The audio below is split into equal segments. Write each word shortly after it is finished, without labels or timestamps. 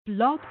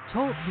Blog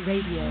Talk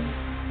Radio.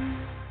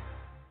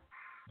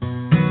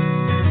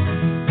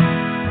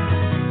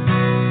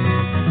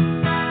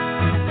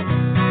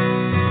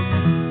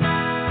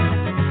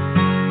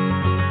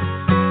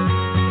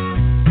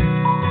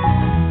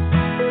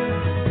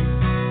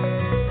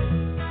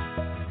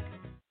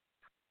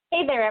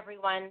 Hey there,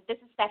 everyone. This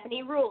is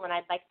Stephanie Rule, and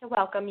I'd like to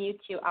welcome you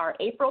to our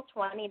April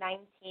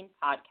 2019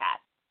 podcast.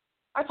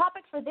 Our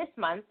topic for this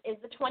month is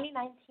the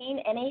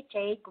 2019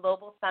 NHA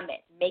Global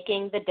Summit,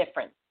 Making the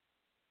Difference.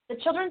 The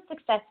Children's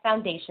Success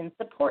Foundation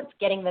supports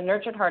getting the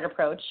Nurtured Heart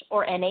Approach,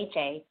 or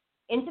NHA,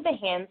 into the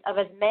hands of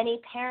as many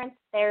parents,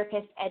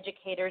 therapists,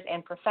 educators,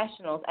 and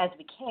professionals as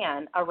we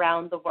can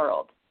around the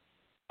world.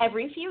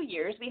 Every few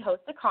years, we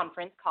host a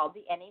conference called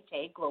the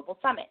NHA Global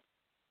Summit.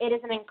 It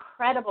is an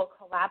incredible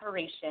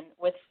collaboration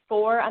with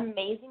 4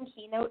 amazing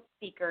keynote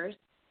speakers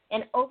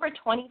and over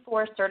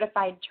 24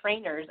 certified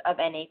trainers of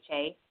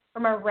NHA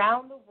from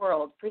around the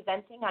world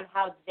presenting on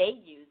how they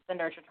use the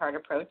Nurtured Heart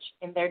Approach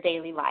in their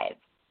daily lives.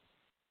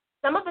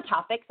 Some of the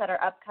topics at our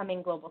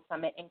upcoming Global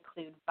Summit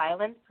include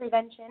violence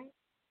prevention,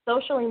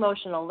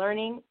 social-emotional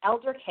learning,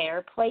 elder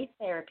care, play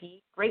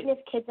therapy, Greatness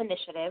Kids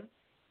Initiative,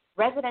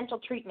 residential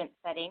treatment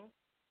settings,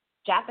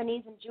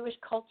 Japanese and Jewish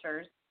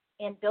cultures,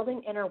 and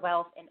building inner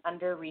wealth in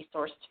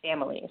under-resourced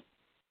families.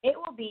 It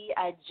will be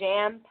a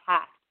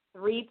jam-packed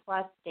 3+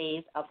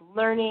 days of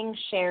learning,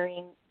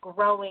 sharing,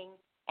 growing,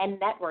 and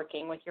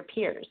networking with your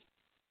peers.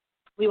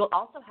 We will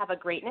also have a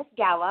Greatness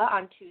Gala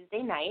on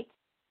Tuesday night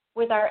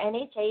with our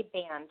NHA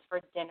band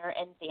for dinner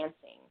and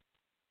dancing.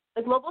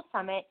 The Global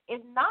Summit is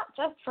not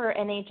just for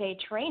NHA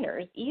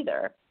trainers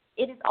either.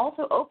 It is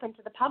also open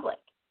to the public.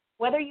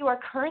 Whether you are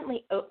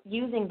currently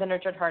using the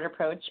Nurtured Heart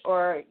Approach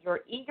or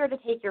you're eager to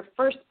take your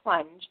first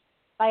plunge,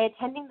 by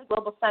attending the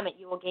Global Summit,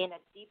 you will gain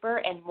a deeper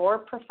and more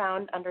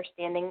profound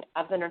understanding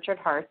of the Nurtured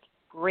Heart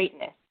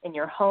greatness in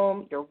your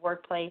home, your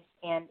workplace,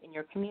 and in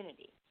your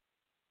community.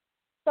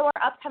 So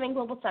our upcoming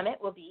Global Summit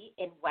will be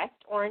in West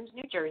Orange,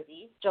 New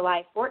Jersey,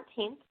 July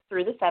 14th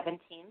through the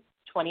 17th,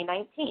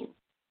 2019.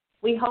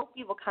 We hope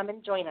you will come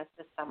and join us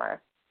this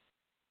summer.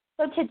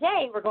 So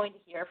today we're going to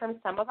hear from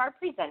some of our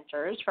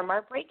presenters from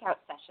our breakout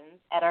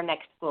sessions at our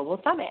next Global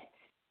Summit.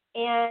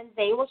 And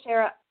they will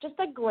share just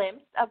a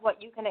glimpse of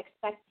what you can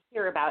expect to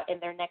hear about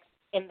in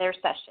their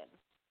session.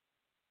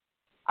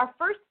 Our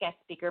first guest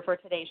speaker for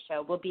today's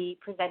show will be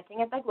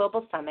presenting at the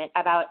Global Summit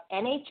about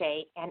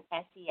NHA and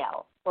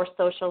SEL, or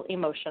Social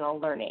Emotional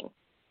Learning,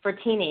 for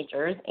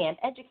teenagers and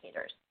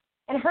educators.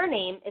 And her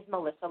name is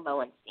Melissa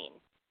Lowenstein.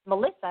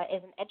 Melissa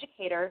is an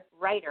educator,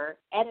 writer,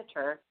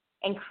 editor,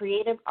 and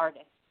creative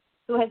artist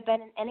who has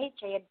been an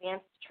NHA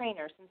advanced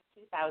trainer since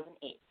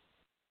 2008.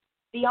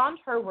 Beyond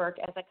her work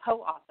as a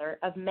co-author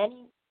of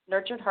many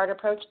Nurtured Heart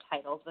Approach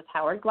titles with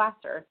Howard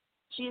Glasser,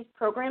 she is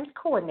programs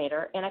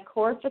coordinator and a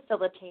core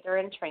facilitator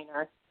and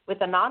trainer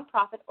with a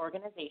nonprofit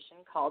organization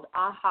called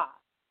AHA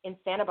in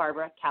Santa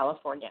Barbara,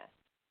 California.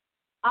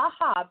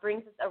 AHA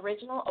brings its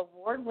original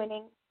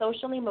award-winning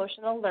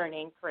social-emotional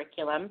learning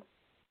curriculum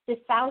to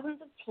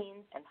thousands of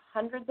teens and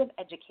hundreds of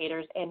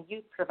educators and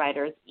youth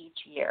providers each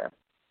year.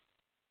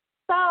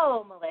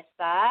 So,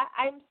 Melissa,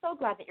 I'm so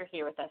glad that you're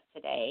here with us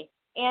today.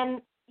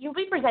 And you'll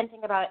be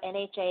presenting about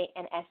NHA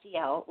and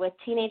SEL with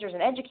teenagers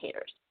and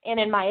educators. And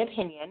in my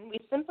opinion, we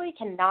simply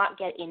cannot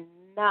get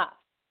enough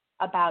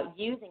about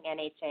using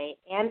NHA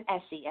and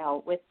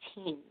SEL with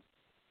teens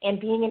and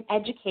being an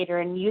educator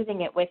and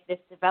using it with this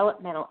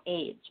developmental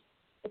age.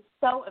 It's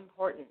so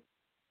important.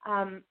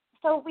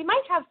 So we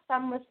might have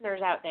some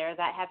listeners out there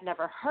that have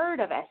never heard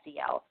of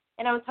SEL,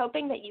 and I was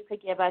hoping that you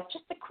could give us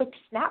just a quick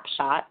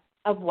snapshot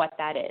of what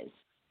that is.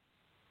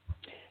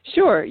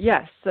 Sure,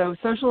 yes. So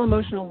social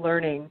emotional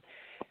learning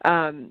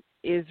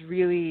is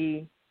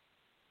really,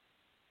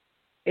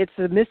 it's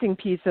a missing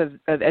piece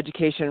of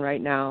education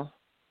right now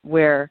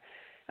where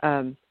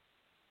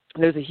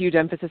there's a huge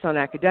emphasis on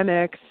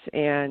academics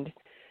and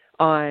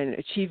on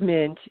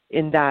achievement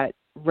in that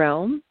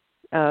realm.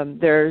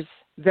 There's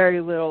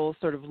very little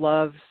sort of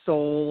love,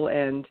 soul,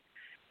 and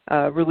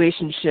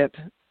relationship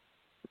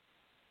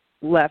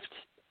left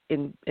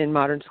in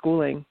modern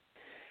schooling.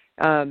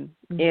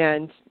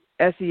 And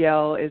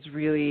SEL is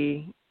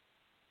really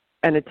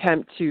an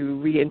attempt to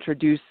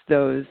reintroduce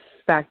those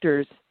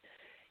factors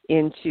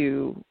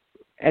into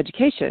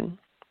education.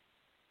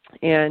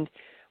 And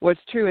what's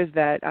true is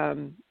that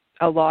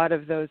a lot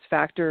of those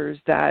factors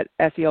that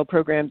SEL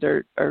programs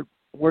are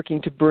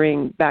working to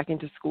bring back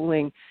into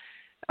schooling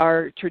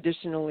are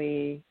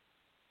traditionally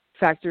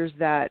factors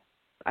that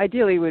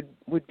ideally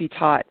would be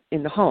taught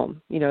in the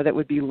home, that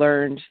would be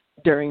learned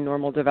during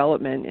normal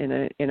development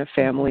in a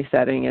family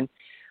setting. And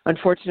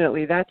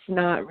unfortunately, that's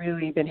not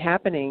really been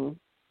happening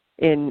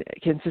in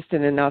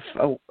consistent enough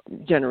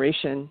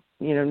generation.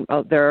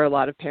 There are a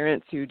lot of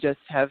parents who just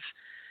have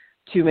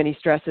too many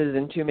stresses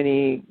and too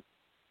many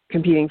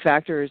competing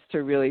factors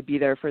to really be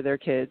there for their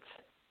kids.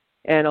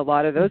 And a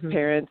lot of those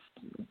parents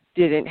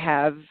didn't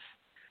have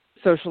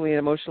socially and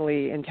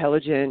emotionally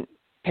intelligent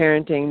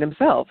parenting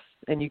themselves,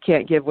 and you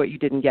can't give what you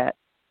didn't get.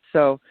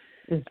 So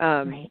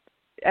Right.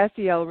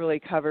 SEL really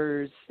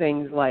covers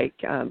things like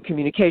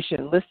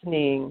communication,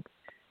 listening,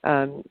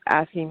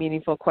 asking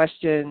meaningful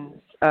questions,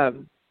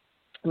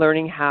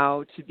 learning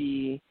how to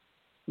be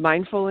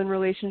mindful in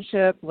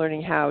relationship,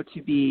 learning how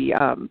to be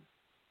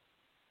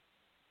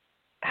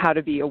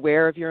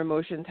aware of your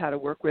emotions, how to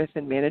work with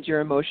and manage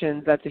your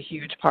emotions. That's a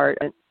huge part.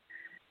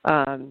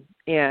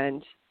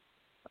 And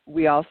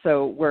we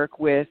also work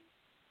with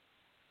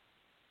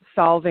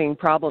solving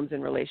problems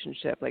in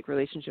relationship, like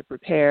relationship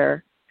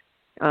repair.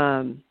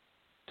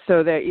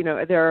 So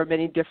that, there are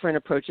many different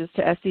approaches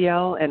to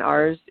SEL, and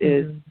ours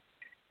is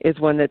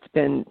one that's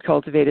been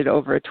cultivated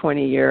over a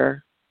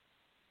 20-year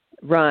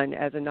run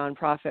as a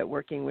nonprofit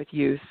working with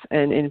youth,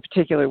 and in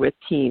particular with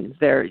teens.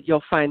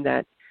 You'll find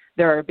that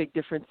there are big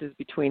differences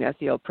between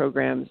SEL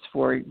programs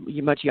for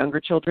much younger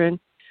children.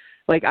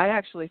 Like, I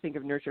actually think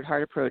of Nurtured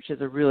Heart Approach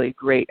as a really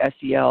great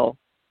SEL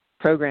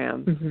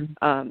program,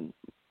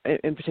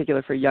 in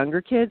particular for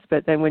younger kids.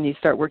 But then when you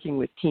start working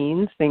with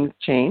teens, things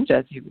change,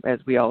 as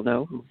we all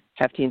know who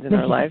have teens in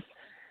our lives.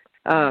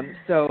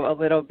 So a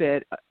little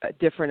bit a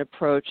different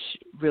approach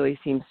really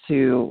seems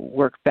to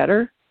work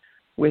better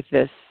with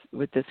this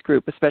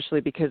group,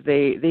 especially because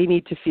they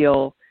need to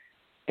feel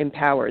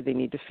empowered. They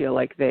need to feel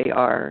like they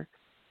are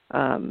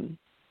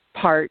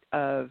part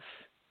of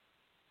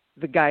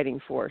the guiding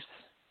force,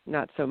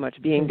 not so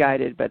much being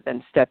guided, but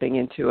then stepping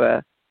into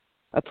a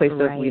place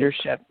of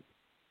leadership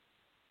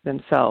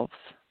themselves.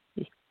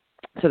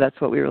 So that's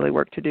what we really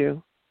work to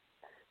do.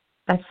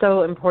 That's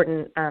so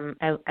important.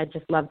 I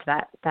just loved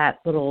that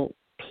little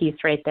piece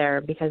right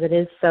there, because it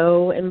is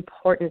so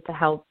important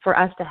for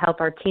us to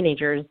help our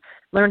teenagers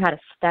learn how to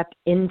step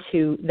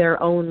into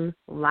their own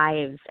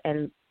lives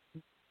and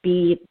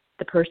be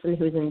the person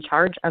who's in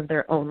charge of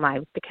their own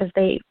lives, because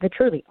they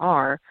truly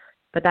are.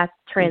 But that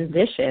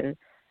transition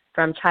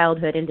from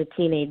childhood into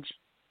teenage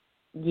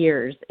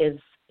years is,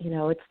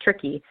 it's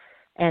tricky,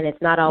 and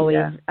it's not always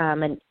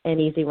an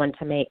easy one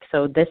to make.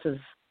 So this is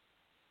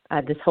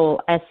this whole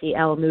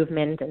SEL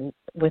movement, and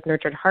with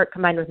Nurtured Heart,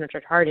 combined with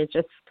Nurtured Heart,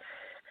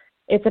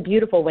 it's a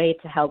beautiful way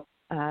to help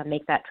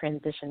make that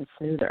transition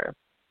smoother.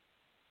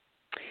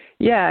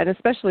 Yeah, and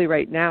especially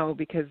right now,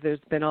 because there's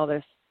been all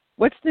this.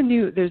 What's the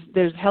new?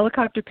 There's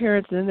helicopter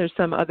parents, and then there's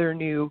some other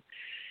new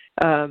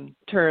term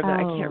that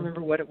I can't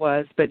remember what it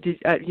was, but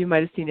you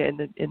might have seen it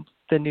in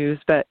the news.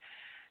 But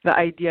the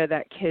idea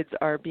that kids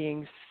are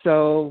being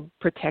so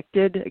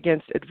protected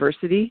against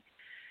adversity,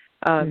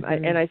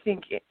 and I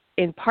think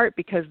in part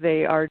because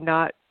they are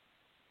not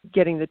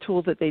getting the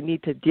tools that they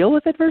need to deal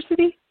with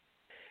adversity.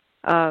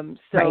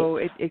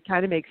 It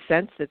kind of makes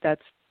sense that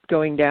that's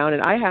going down.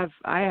 And I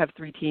have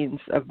 3 teens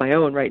of my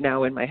own right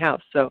now in my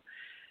house, so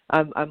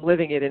I'm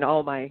living it in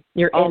all my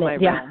realms.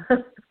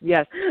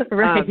 Yes,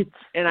 right.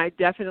 And I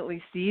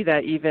definitely see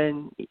that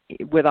even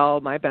with all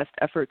my best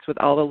efforts, with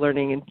all the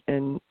learning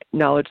and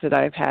knowledge that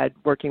I've had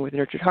working with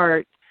Nurtured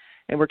Heart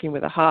and working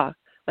with AHA,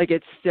 like,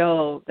 it's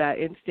still that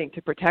instinct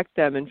to protect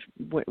them. And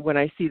when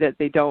I see that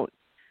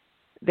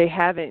they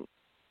haven't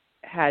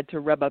had to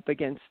rub up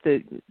against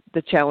the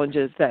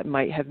challenges that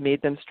might have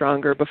made them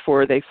stronger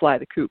before they fly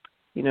the coop,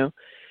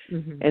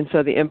 And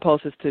so the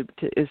impulse is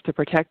to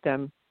protect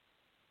them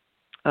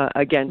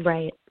against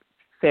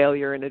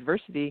failure and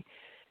adversity.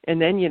 And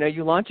then,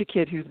 you launch a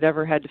kid who's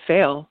never had to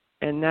fail,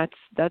 and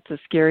that's a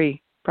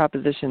scary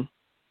proposition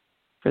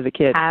for the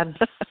kids.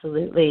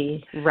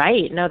 Absolutely.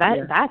 Right. No,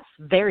 that's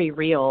very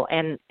real.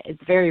 And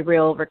it's very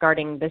real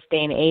regarding this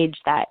day and age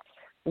that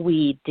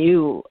we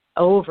do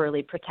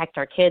overly protect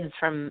our kids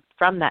from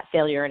that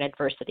failure and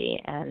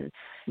adversity. And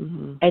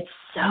it's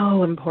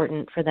so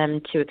important for them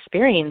to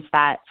experience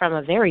that from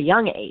a very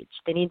young age.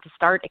 They need to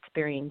start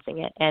experiencing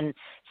it and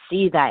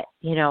see that,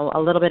 a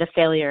little bit of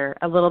failure,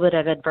 a little bit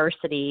of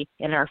adversity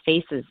in our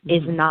faces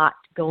is not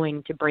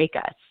going to break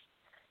us.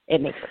 It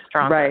makes us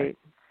stronger.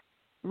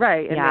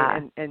 Right.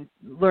 And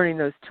learning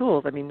those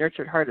tools. I mean,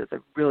 Nurtured Heart is a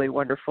really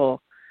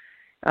wonderful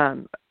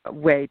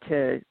way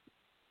to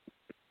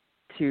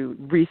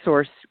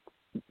resource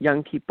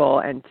young people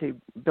and to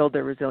build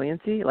their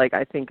resiliency. Like,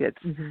 I think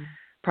it's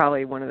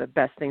probably one of the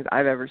best things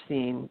I've ever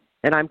seen.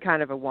 And I'm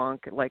kind of a wonk.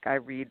 Like, I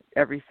read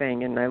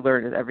everything and I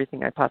learn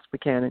everything I possibly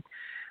can. And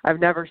I've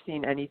never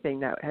seen anything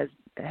that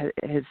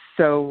has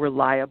so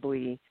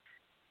reliably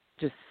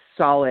just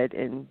solid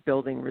in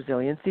building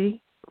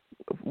resiliency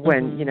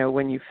when,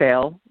 when you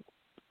fail.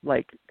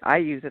 Like, I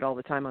use it all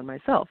the time on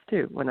myself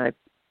too, when I'm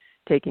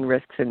taking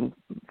risks and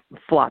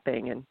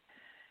flopping and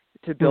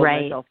to build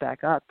myself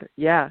back up.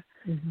 Yeah.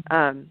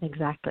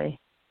 Exactly.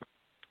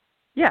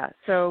 Yeah.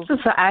 So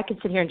I could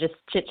sit here and just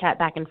chit chat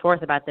back and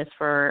forth about this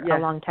for a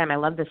long time. I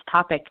love this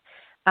topic.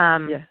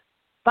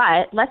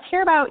 But let's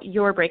hear about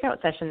your breakout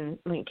session.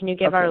 Can you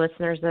give our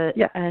listeners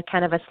a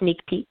kind of a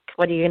sneak peek?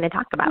 What are you going to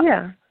talk about?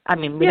 Yeah. I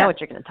mean, we know what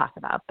you're going to talk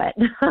about, but.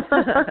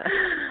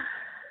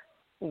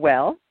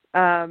 Well,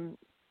 I'll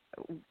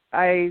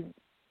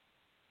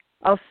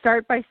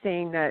start by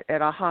saying that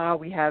at AHA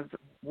we have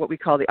what we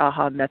call the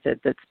AHA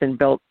method that's been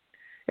built.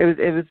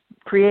 It was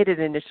created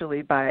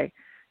initially by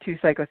 2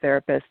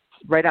 psychotherapists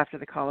right after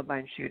the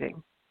Columbine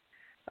shooting.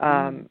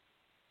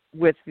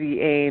 with the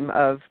aim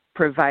of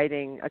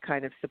providing a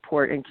kind of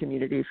support and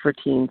community for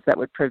teens that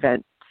would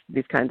prevent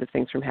these kinds of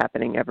things from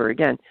happening ever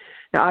again.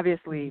 Now,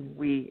 obviously,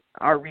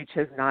 our reach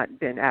has not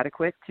been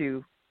adequate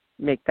to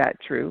make that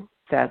true,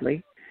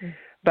 sadly,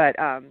 but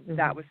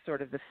that was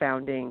sort of the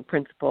founding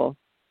principle.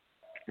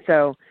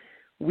 So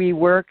we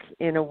work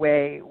in a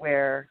way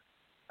where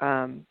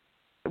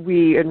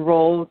we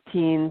enroll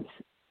teens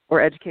or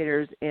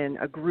educators in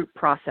a group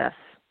process.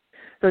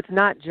 So it's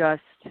not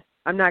just,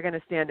 I'm not going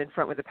to stand in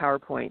front with a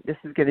PowerPoint. This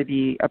is going to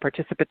be a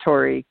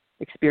participatory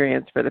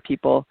experience for the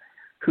people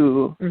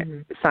who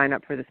sign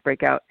up for this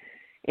breakout.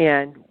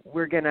 And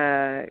we're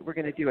gonna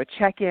do a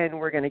check-in.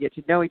 We're gonna get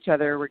to know each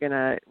other. We're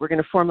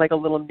gonna form like a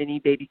little mini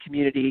baby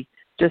community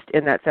just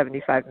in that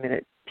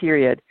 75-minute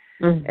period.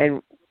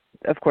 And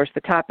of course,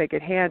 the topic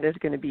at hand is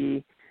going to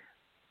be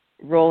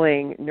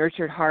rolling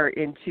Nurtured Heart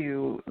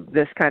into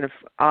this kind of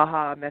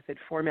AHA method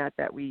format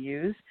that we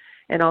use,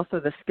 and also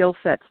the skill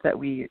sets that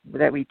we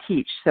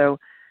teach. So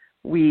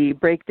we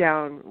break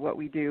down what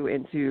we do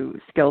into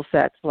skill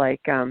sets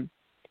like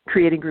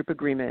creating group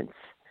agreements,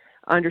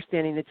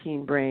 understanding the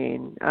teen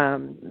brain,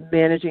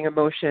 managing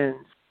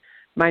emotions,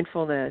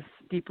 mindfulness,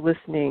 deep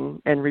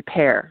listening, and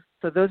repair.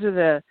 So those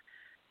are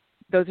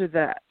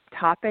the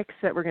topics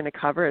that we're going to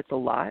cover. It's a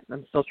lot.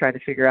 I'm still trying to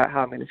figure out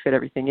how I'm going to fit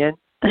everything in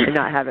and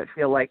not have it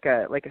feel like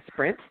a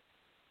sprint.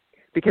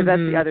 Because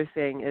that's the other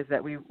thing, is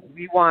that we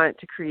want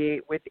to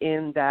create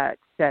within that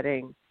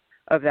setting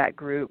of that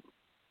group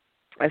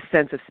a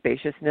sense of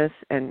spaciousness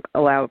and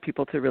allow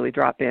people to really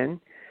drop in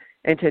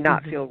and to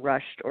not feel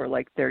rushed or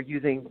like they're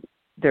using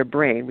their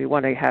brain. We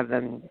want to have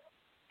them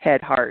head,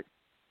 heart,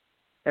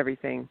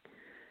 everything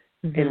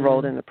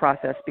enrolled in the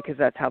process, because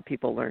that's how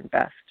people learn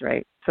best,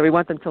 right? So we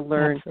want them to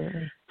learn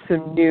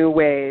some new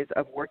ways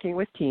of working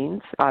with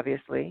teens,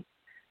 obviously.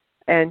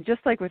 And just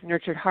like with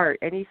Nurtured Heart,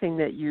 anything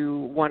that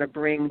you want to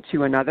bring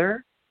to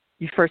another,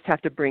 you first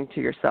have to bring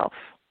to yourself.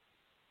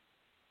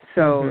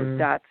 So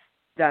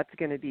that's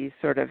going to be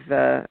sort of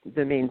the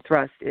main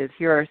thrust, is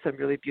here are some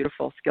really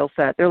beautiful skill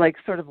sets. They're like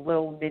sort of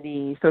little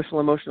mini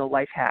social emotional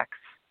life hacks,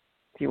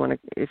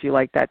 if you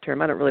like that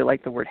term. I don't really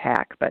like the word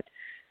hack, but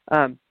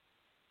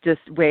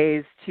just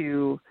ways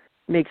to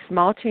make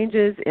small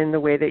changes in the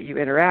way that you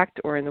interact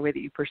or in the way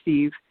that you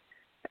perceive,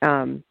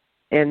 and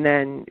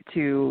then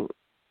to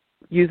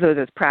use those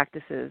as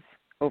practices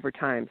over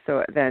time.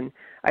 So then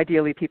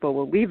ideally people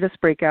will leave this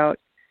breakout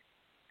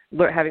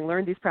having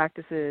learned these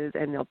practices,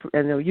 and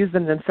they'll use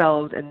them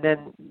themselves, and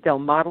then they'll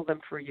model them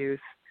for youth,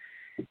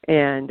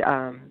 and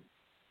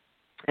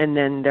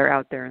then they're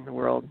out there in the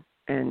world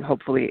and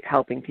hopefully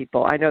helping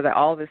people. I know that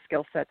all the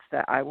skill sets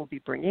that I will be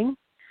bringing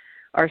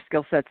are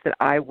skill sets that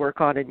I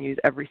work on and use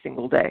every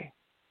single day,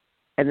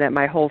 and that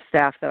my whole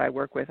staff that I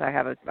work with,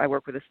 I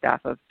work with a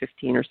staff of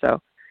 15 or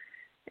so,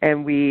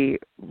 and we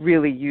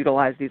really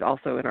utilize these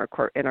also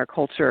in our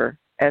culture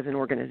as an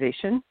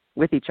organization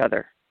with each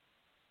other.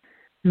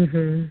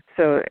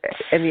 So,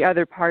 and the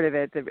other part of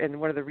it, and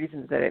one of the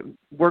reasons that it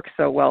works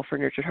so well for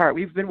Nurtured Heart,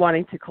 we've been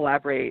wanting to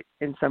collaborate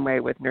in some way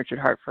with Nurtured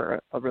Heart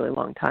for a really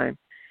long time.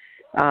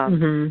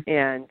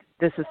 And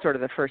this is sort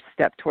of the first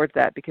step towards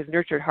that, because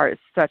Nurtured Heart is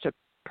such a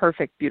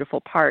perfect, beautiful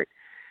part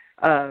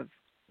of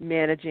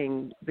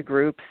managing the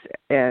groups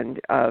and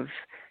of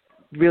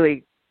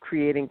really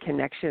creating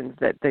connections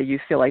that the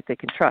youth feel like they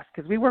can trust.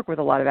 Because we work with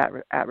a lot of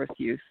at-risk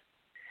youth,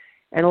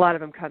 and a lot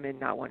of them come in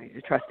not wanting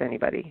to trust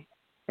anybody.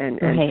 And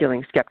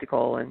feeling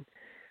skeptical,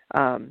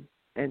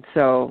 and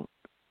so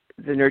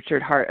the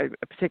Nurtured Heart,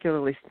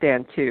 particularly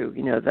stand 2,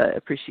 the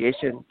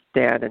appreciation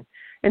stand,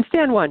 and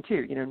stand 1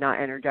 too, not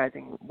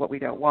energizing what we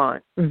don't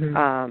want.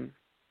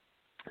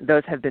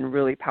 Those have been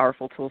really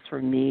powerful tools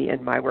for me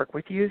in my work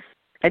with youth,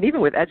 and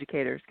even with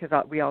educators,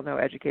 because we all know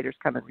educators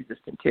come in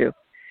resistant too,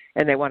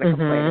 and they want to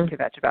complain and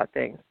kvetch about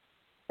things.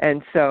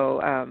 And so,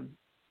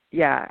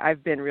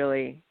 I've been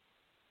really,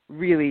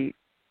 really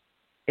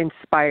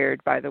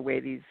inspired by the way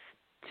these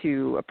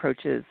 2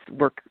 approaches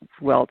work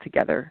well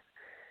together,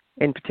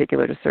 in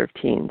particular to serve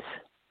teens.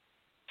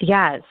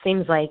 Yeah, it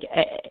seems like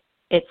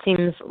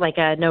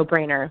a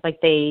no-brainer. Like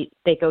they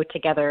go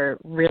together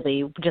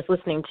really. Just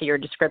listening to your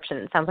description,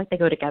 it sounds like they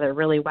go together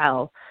really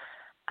well.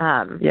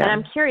 And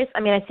I'm curious.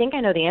 I mean, I think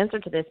I know the answer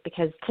to this,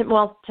 because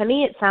to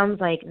me it sounds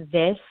like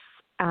this,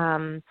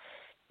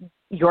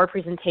 your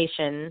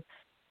presentation,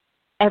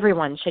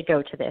 everyone should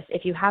go to this.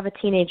 If you have a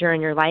teenager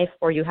in your life,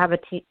 or you have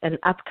an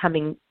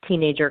upcoming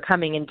teenager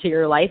coming into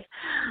your life,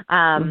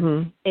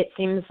 it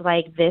seems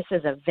like this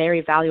is a very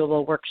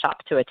valuable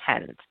workshop to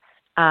attend.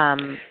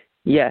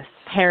 Yes.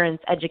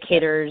 Parents,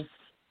 educators,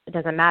 it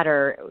doesn't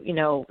matter,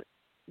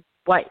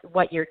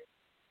 what your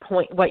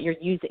point, what you're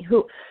using,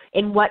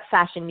 in what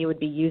fashion you would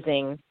be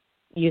using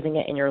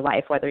it in your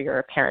life, whether you're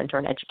a parent or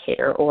an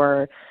educator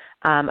or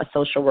a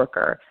social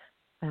worker.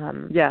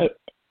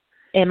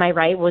 Am I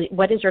right?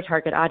 What is your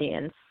target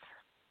audience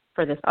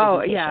for this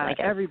presentation?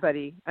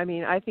 Everybody. I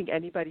mean, I think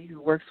anybody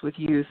who works with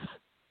youth,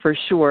 for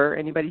sure.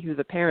 Anybody who's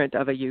a parent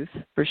of a youth,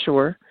 for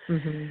sure.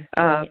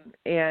 Right.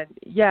 And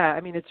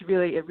I mean, it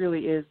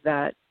really is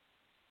that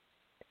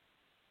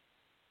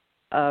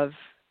of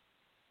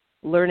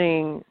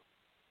learning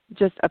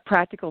just a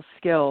practical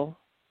skill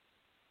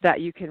that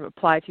you can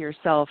apply to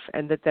yourself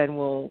and that then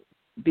will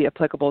be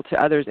applicable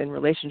to others in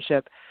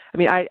relationship. I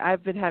mean,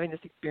 I've been having this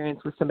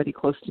experience with somebody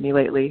close to me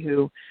lately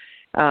who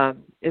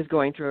is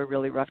going through a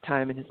really rough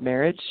time in his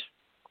marriage.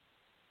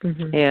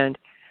 Mm-hmm. And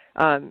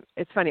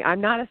it's funny,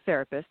 I'm not a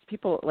therapist.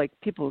 People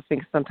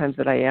think sometimes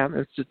that I am.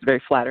 It's just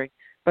very flattering,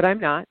 but I'm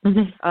not.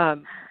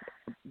 Mm-hmm.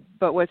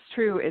 But what's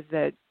true is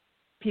that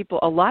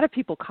a lot of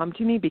people come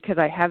to me because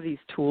I have these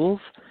tools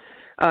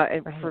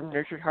from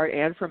Nurtured Heart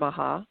and from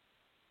AHA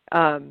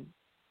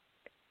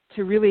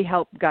to really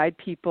help guide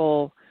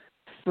people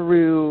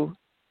through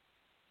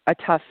a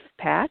tough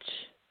patch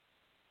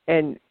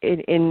and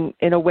in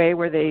a way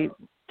where they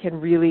can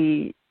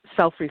really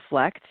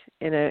self-reflect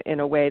in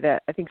a way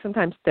that I think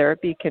sometimes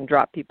therapy can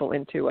drop people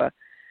into a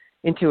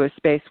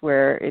space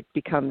where it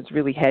becomes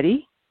really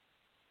heady.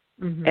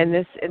 Mm-hmm. And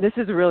this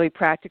is a really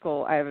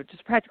practical. I have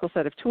just a practical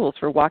set of tools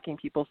for walking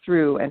people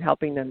through and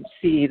helping them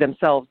see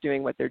themselves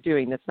doing what they're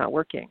doing that's not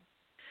working.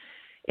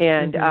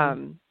 And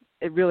mm-hmm.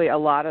 It really a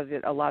lot of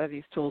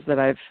these tools that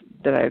I've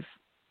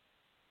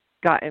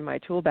got in my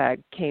tool bag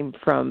came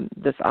from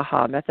this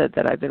AHA method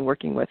that I've been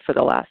working with for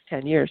the last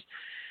 10 years.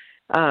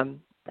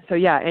 So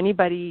yeah,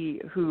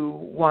 anybody who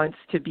wants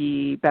to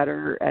be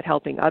better at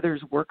helping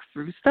others work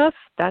through stuff,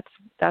 that's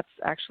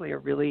actually a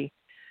really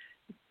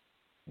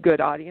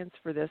good audience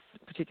for this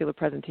particular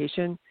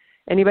presentation.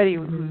 Anybody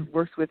mm-hmm. who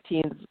works with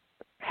teens,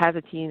 has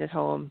a teen at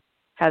home,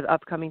 has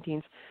upcoming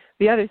teens.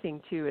 The other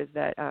thing too is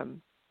that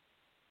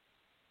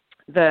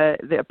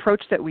the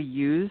approach that we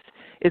use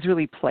is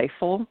really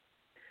playful.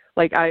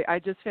 Like I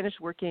just finished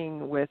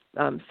working with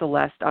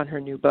Celeste on her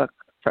new book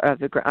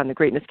on the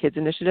Greatness Kids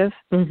Initiative,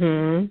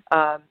 mm-hmm.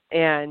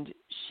 And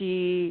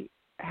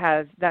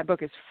that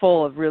book is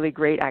full of really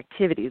great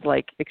activities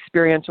like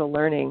experiential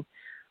learning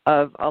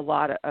of a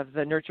lot of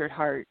the Nurtured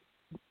Heart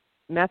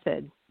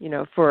method,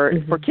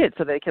 for kids,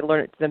 so they can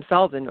learn it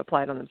themselves and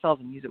apply it on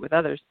themselves and use it with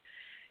others.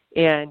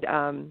 And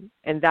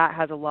that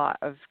has a lot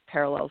of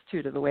parallels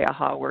too to the way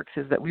AHA works,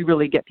 is that we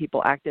really get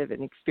people active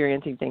and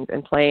experiencing things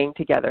and playing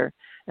together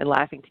and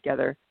laughing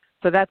together.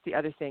 So that's the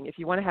other thing. If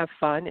you want to have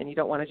fun and you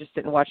don't want to just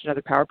sit and watch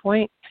another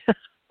PowerPoint,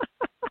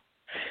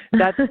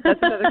 that's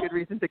another good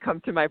reason to come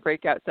to my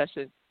breakout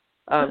session,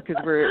 because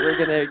we're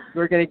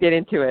gonna get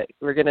into it.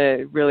 We're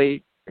gonna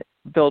really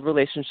build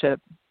relationship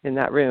in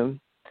that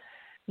room.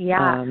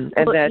 Yeah, and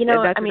that's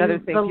another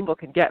thing people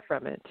can get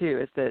from it too,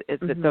 is that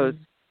mm-hmm.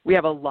 We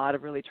have a lot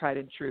of really tried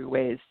and true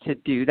ways to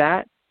do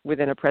that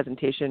within a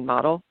presentation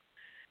model.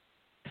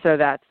 So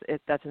that's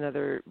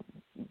another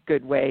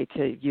good way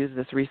to use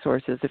this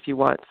resources if you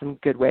want some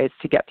good ways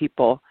to get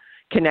people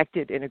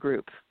connected in a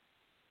group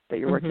that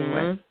you're working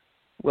mm-hmm. with.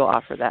 We'll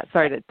offer that.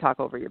 Sorry to talk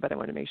over you, but I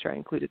want to make sure I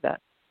included that.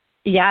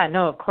 Yeah,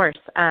 no, of course.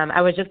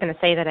 I was just going to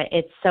say that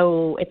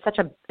it's such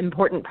an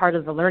important part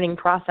of the learning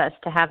process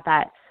to have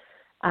that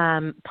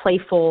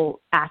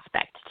playful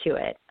aspect to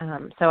it.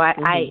 So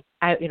mm-hmm. I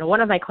one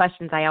of my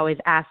questions I always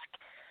ask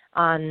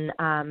on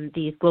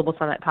these Global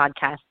Summit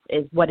podcasts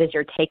is, what is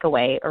your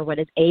takeaway, or what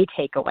is a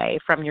takeaway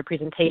from your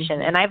presentation?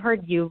 Mm-hmm. And I've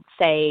heard you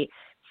say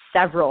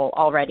several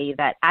already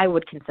that I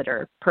would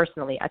consider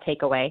personally a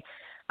takeaway.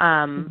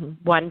 Mm-hmm.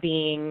 One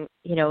being,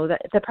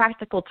 the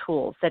practical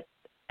tools that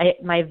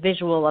my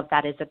visual of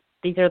that is that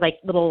these are like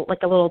a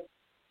little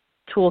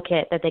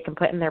toolkit that they can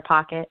put in their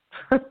pocket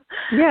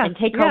and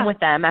take home with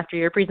them after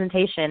your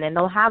presentation. And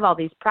they'll have all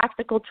these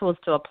practical tools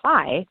to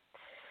apply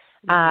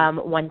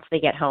once they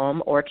get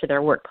home or to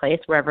their workplace,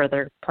 wherever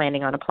they're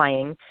planning on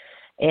applying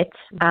it.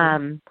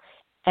 Mm-hmm.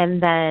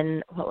 And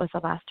then what was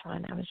the last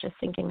one I was just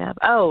thinking of?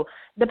 Oh,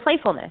 the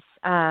playfulness.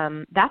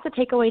 That's a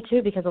takeaway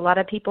too, because a lot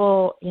of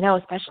people,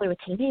 especially with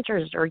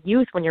teenagers or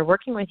youth, when you're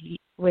working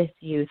with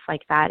youth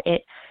like that,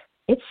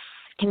 you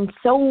can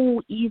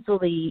so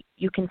easily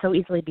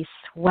be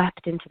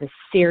swept into the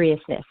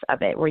seriousness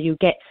of it, where you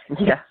get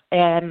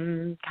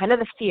kind of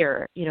the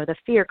fear, the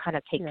fear kind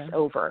of takes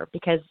over,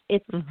 because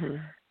it's mm-hmm.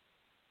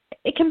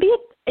 it can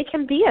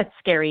be a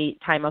scary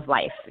time of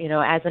life,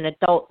 as an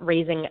adult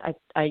raising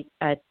an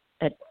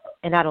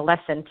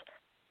adolescent.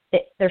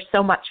 There's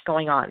so much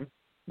going on.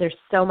 There's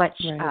so much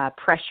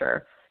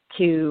pressure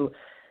to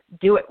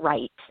do it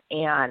right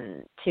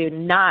and to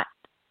not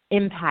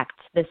impact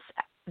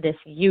this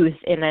youth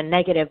in a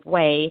negative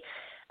way,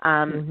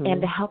 mm-hmm.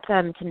 and to help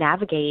them to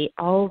navigate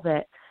all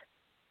the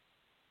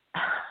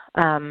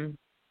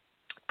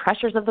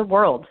pressures of the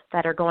world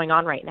that are going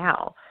on right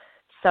now.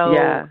 So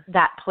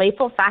that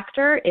playful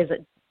factor is,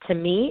 to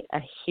me, a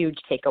huge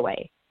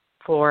takeaway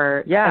for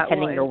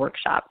attending your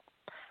workshop.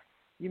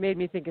 You made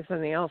me think of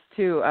something else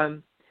too.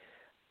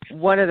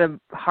 One of the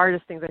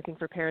hardest things, I think,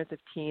 for parents of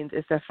teens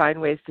is to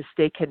find ways to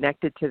stay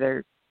connected to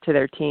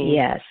their teen.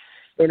 Yes.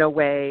 In a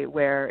way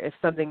where if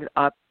something's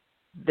up,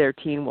 their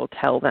teen will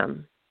tell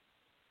them.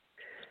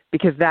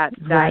 Because that's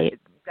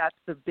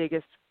the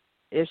biggest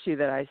issue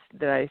that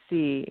I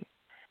see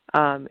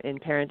in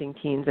parenting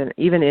teens, and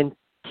even in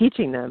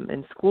teaching them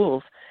in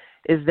schools,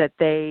 is that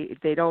if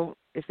they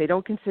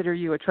don't consider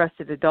you a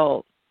trusted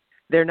adult,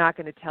 they're not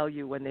going to tell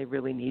you when they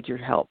really need your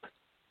help.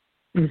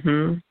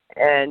 Mm-hmm.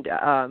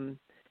 And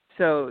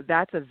so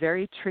that's a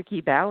very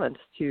tricky balance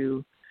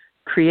to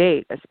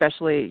create,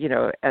 especially,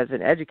 as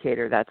an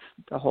educator. That's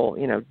the whole,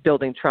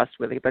 building trust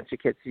with a bunch of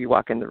kids. You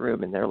walk in the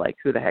room and they're like,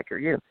 who the heck are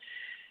you?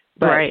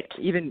 But right.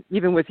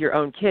 even with your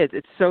own kids,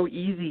 it's so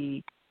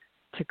easy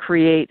to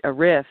create a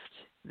rift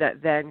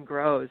that then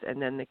grows,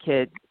 and then the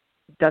kid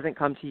doesn't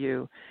come to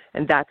you,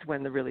 and that's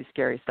when the really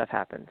scary stuff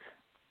happens.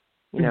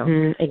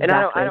 Exactly. And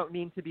I don't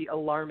mean to be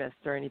alarmist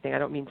or anything. I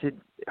don't mean to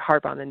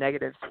harp on the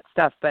negative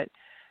stuff, but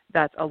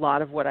that's a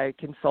lot of what I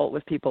consult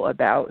with people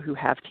about who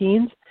have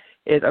teens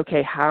is,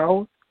 okay,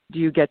 how do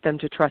you get them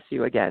to trust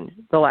you again?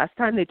 The last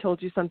time they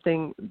told you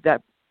something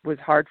that was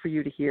hard for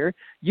you to hear,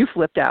 you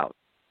flipped out.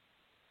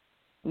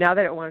 Now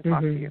they don't want to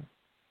talk to you,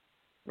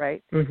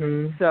 right?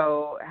 Mm-hmm.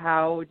 So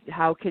how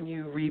can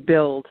you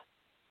rebuild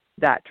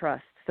that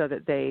trust so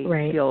that they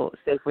feel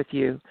safe with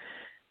you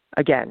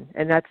again?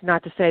 And that's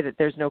not to say that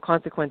there's no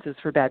consequences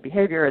for bad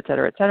behavior, et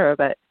cetera,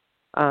 but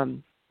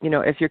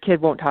if your kid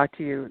won't talk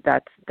to you,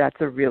 that's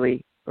a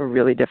really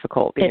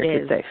difficult being your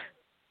kid safe.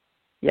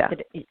 Yeah.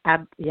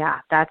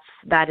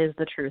 That is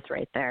the truth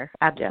right there.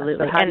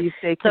 Absolutely. Yeah. So how do you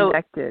stay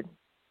connected?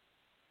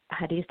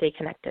 How do you stay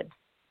connected?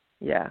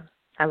 Yeah.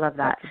 I love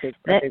that. That's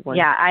a big one.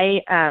 Yeah,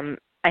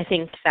 I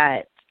think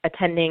that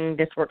attending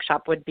this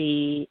workshop would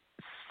be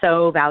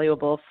so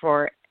valuable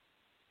for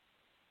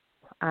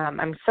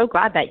I'm so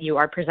glad that you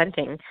are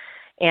presenting,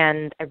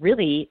 and I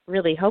really,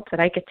 really hope that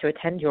I get to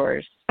attend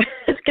yours.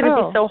 It's going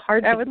to be so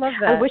hard. I would love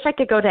that. I wish I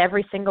could go to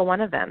every single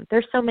one of them.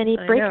 There's so many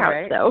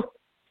breakouts, though.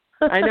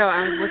 I know.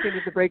 I was looking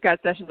at the breakout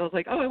sessions. I was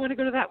like, I want to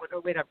go to that one.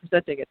 Oh, wait, I'm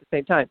presenting at the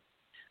same time.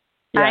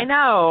 Yeah. I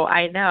know.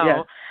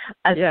 Yeah.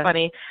 That's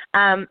funny.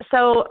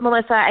 So,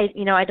 Melissa,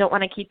 I don't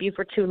want to keep you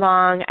for too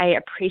long. I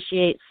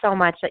appreciate so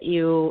much that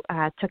you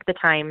took the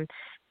time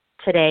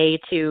today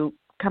to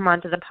come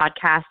onto the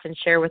podcast and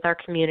share with our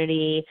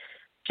community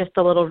just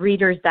a little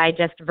Reader's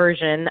Digest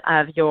version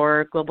of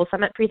your Global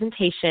Summit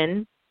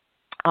presentation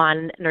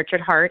on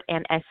Nurtured Heart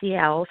and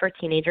SEL for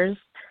teenagers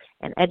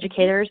and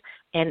educators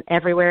and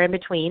everywhere in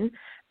between.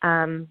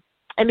 And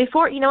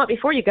before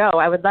you go,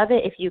 I would love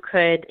it if you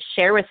could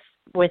share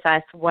with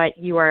us what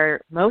you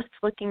are most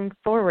looking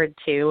forward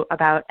to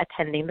about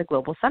attending the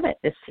Global Summit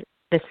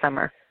this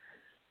summer.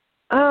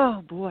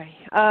 Oh, boy.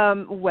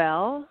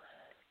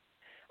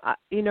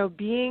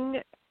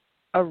 Being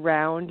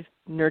around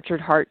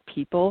Nurtured Heart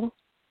people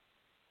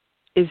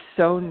is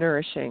so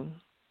nourishing.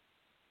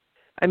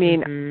 I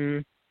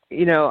mean,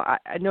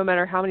 no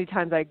matter how many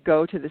times I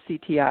go to the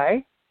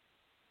CTI,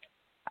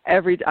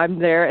 I'm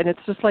there, and it's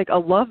just like a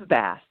love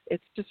bath.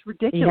 It's just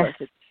ridiculous.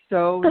 Yes. It's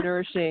so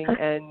nourishing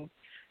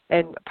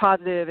and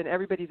positive, and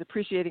everybody's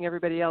appreciating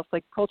everybody else,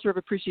 like culture of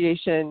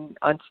appreciation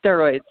on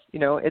steroids.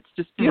 It's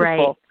just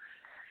beautiful.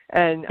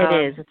 Right. And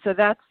it is. So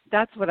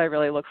that's what I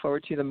really look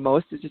forward to the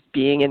most, is just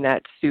being in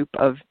that soup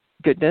of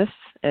goodness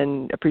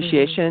and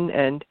appreciation,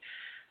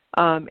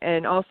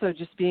 and also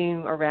just being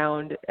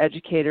around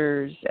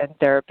educators and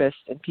therapists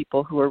and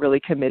people who are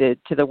really committed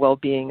to the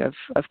well-being of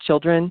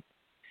children,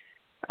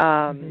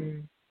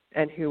 and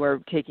who are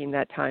taking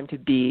that time to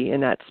be in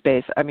that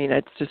space. I mean,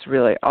 it's just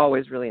really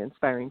always really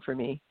inspiring for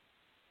me.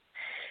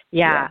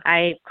 Yeah,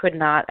 I could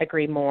not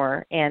agree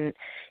more. And,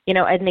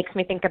 it makes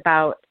me think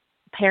about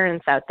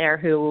parents out there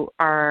who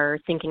are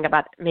thinking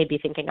about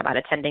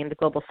attending the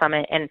Global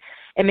Summit. And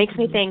it makes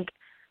me think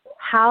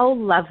how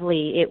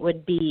lovely it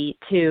would be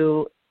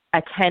to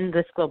attend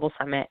this Global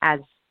Summit as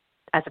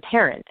a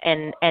parent,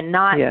 and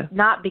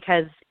not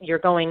because you're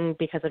going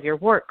because of your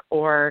work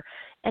or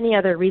any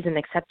other reason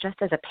except just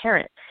as a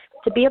parent,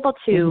 to be able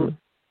to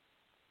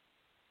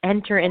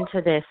enter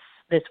into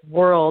this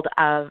world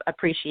of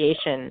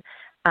appreciation,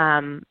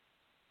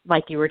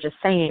 like you were just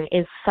saying,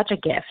 is such a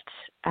gift.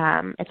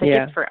 It's a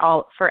gift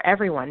for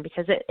everyone,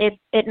 because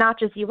it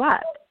notches you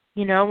up.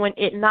 When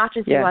it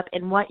notches you up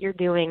in what you're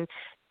doing,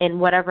 in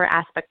whatever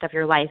aspect of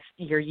your life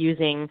you're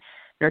using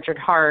Nurtured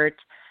Heart,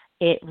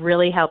 it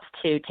really helps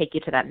to take you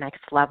to that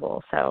next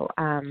level. So,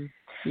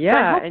 you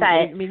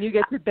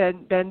get to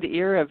bend the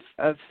ear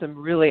of some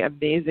really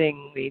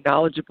amazingly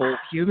knowledgeable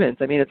humans.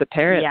 I mean, as a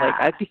parent,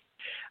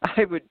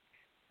 I would,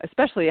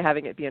 especially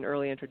having it be an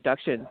early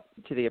introduction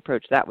to the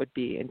approach, that would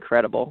be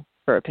incredible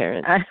for a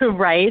parent.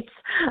 Right.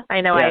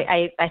 I know.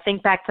 Yeah. I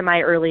think back to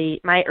my early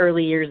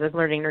years of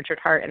learning Nurtured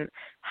Heart, and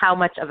how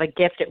much of a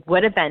gift it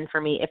would have been for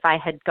me if I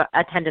had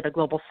attended a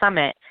Global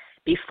Summit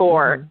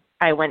before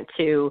I went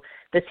to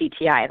the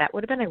CTI. That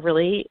would have been a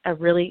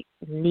really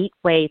neat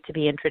way to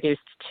be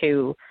introduced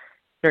to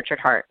Nurtured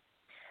Heart.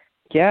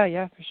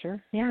 Yeah, for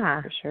sure.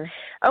 Yeah. For sure.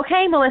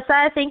 Okay,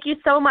 Melissa, thank you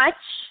so much.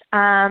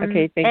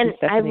 Okay, thank you,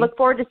 Stephanie. I look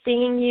forward to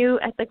seeing you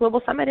at the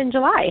Global Summit in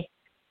July.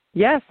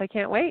 Yes, I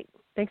can't wait.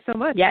 Thanks so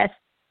much. Yes.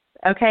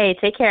 Okay,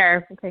 take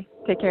care. Okay,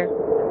 take care.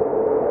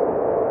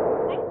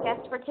 Next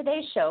guest for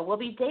today's show will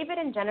be David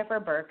and Jennifer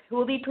Burke, who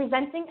will be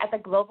presenting at the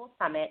Global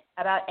Summit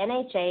about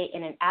NHA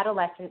in an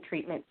adolescent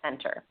treatment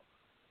center.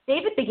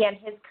 David began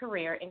his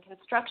career in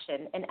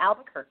construction in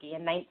Albuquerque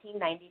in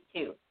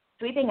 1992,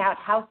 sweeping out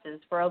houses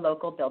for a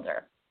local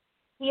builder.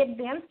 He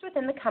advanced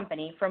within the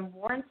company from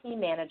warranty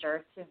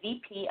manager to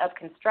VP of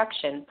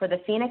construction for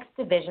the Phoenix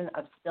division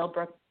of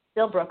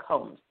Stillbrook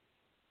Homes.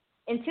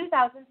 In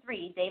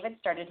 2003, David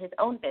started his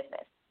own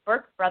business,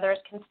 Burke Brothers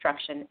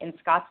Construction, in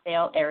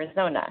Scottsdale,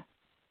 Arizona.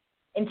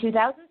 In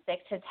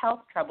 2006, his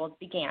health troubles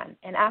began,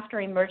 and after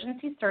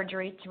emergency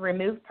surgery to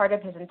remove part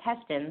of his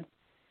intestines,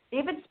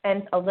 David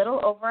spent a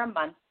little over a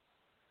month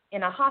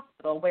in a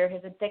hospital where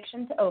his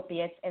addiction to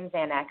opiates and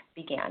Xanax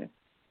began.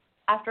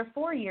 After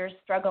 4 years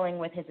struggling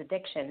with his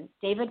addiction,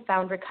 David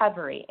found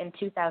recovery in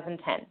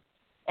 2010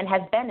 and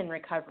has been in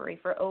recovery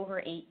for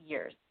over 8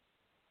 years.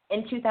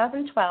 In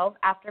 2012,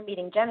 after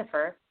meeting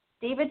Jennifer,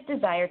 David's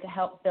desire to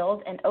help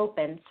build and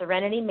open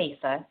Serenity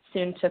Mesa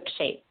soon took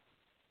shape.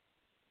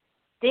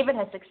 David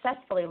has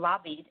successfully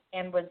lobbied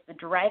and was the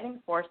driving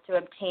force to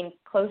obtain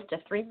close to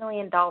 $3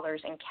 million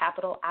in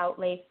capital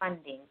outlay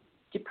funding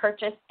to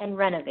purchase and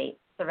renovate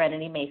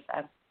Serenity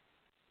Mesa.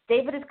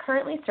 David is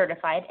currently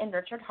certified in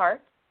Nurtured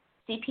Heart,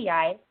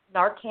 CPI,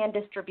 Narcan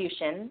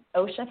distribution,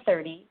 OSHA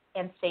 30,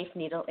 and Safe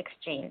Needle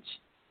Exchange.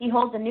 He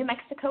holds a New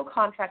Mexico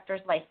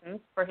contractor's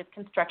license for his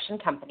construction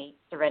company,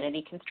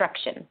 Serenity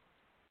Construction.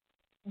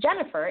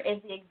 Jennifer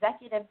is the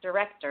executive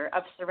director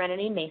of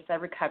Serenity Mesa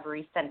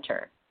Recovery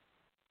Center.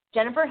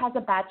 Jennifer has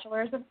a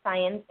Bachelor's of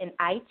Science in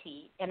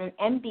IT and an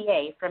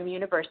MBA from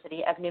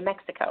University of New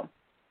Mexico.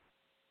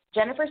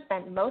 Jennifer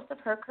spent most of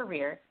her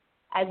career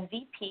as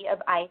VP of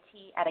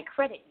IT at a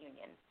credit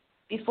union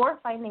before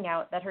finding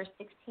out that her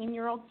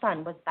 16-year-old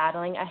son was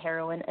battling a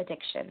heroin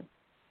addiction.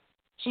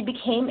 She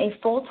became a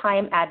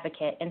full-time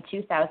advocate in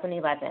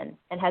 2011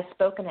 and has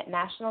spoken at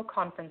national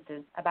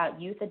conferences about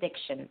youth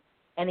addiction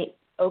and the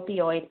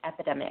opioid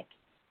epidemic.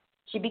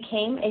 She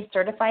became a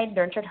certified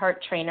Nurtured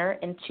Heart trainer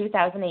in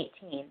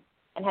 2018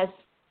 and has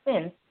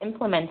since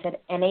implemented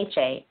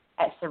NHA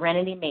at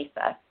Serenity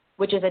Mesa,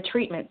 which is a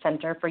treatment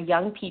center for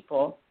young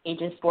people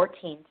ages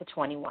 14 to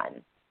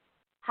 21.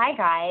 Hi,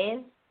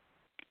 guys.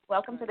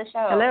 Welcome to the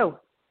show. Hello.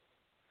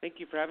 Thank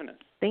you for having us.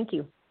 Thank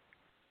you.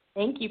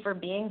 Thank you for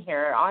being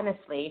here.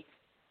 Honestly,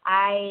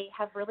 I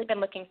have really been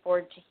looking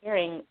forward to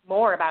hearing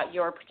more about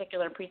your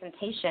particular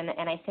presentation,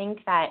 and I think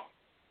that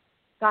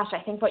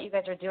I think what you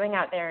guys are doing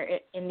out there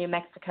in New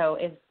Mexico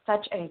is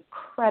such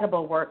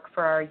incredible work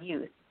for our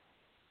youth.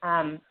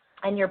 And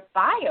your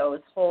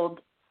bios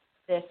hold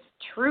this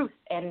truth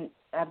and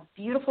a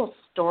beautiful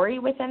story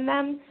within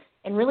them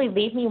and really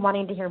leave me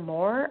wanting to hear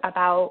more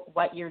about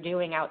what you're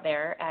doing out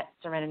there at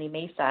Serenity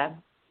Mesa.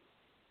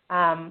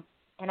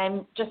 And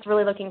I'm just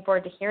really looking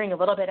forward to hearing a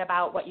little bit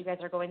about what you guys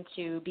are going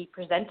to be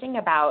presenting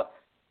about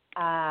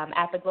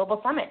at the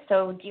Global Summit.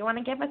 So do you want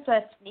to give us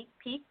a sneak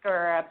peek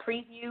or a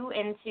preview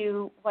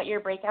into what your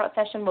breakout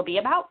session will be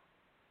about?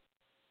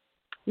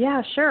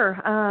 Yeah,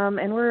 sure.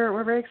 And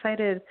we're very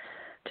excited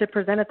to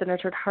present at the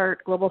Nurtured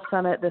Heart Global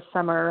Summit this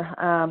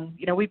summer.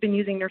 We've been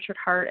using Nurtured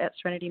Heart at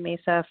Serenity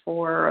Mesa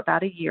for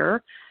about a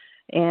year,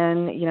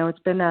 and it's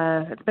been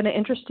an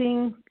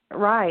interesting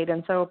ride.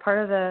 And so part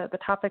of the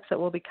topics that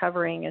we'll be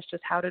covering is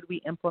just how did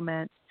we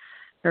implement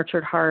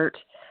Nurtured Heart,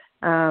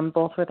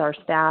 both with our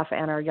staff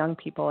and our young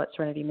people at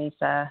Serenity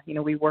Mesa.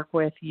 We work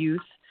with youth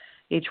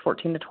age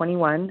 14 to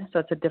 21, so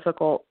it's a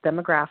difficult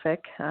demographic.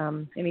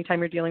 Anytime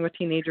you're dealing with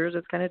teenagers,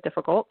 it's kind of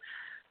difficult.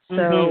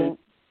 So,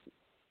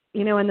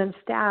 and then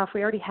staff,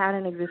 we already had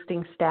an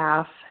existing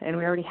staff, and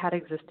we already had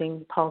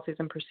existing policies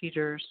and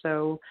procedures.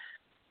 So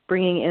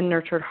bringing in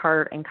Nurtured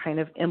Heart and kind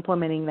of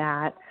implementing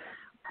that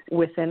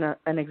within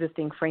an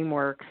existing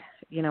framework,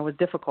 was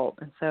difficult.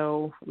 And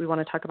so we want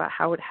to talk about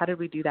how did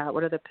we do that?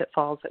 What are the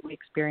pitfalls that we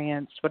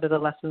experienced? What are the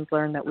lessons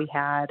learned that we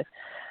had?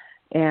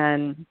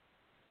 And,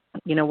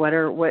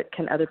 what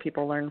can other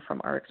people learn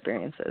from our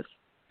experiences?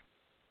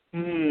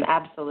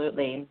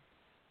 Absolutely.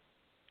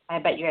 I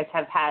bet you guys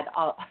have had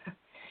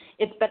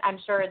I'm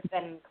sure it's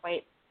been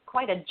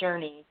quite a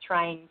journey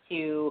trying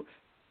to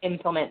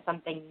implement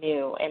something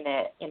new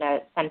in a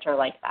center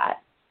like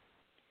that.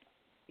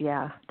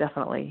 Yeah,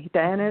 definitely.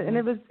 And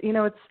it was,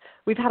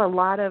 we've had a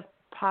lot of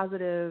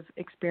positive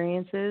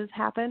experiences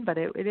happen, but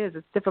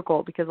it's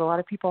difficult because a lot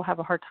of people have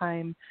a hard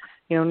time,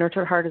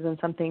 Nurtured Heart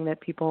isn't something that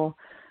people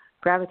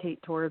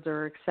gravitate towards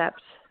or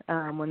accept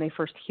when they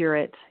first hear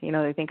it.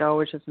 They think, oh,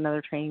 it's just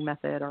another training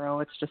method, or, oh,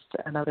 it's just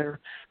another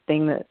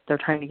thing that they're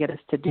trying to get us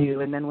to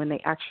do. And then when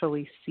they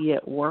actually see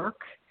it work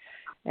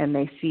and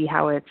they see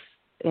how it's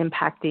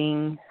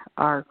impacting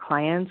our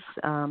clients,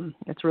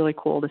 it's really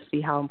cool to see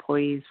how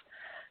employees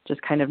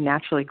just kind of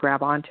naturally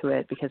grab onto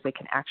it because they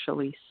can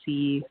actually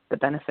see the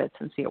benefits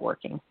and see it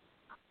working.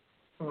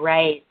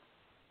 Right.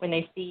 When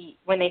they see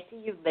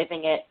you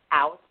living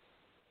out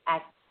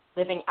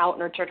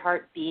Nurtured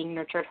Heart, being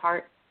Nurtured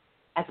Heart,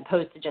 as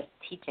opposed to just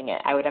teaching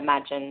it, I would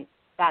imagine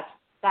that's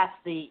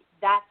the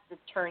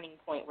turning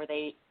point where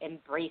they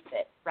embrace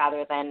it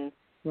rather than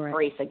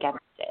brace against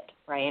it,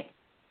 right?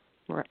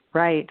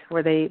 Right,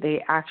 where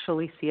they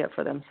actually see it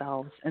for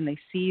themselves and they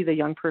see the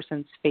young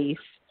person's face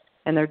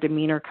and their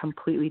demeanor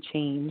completely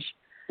change,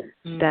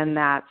 then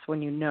that's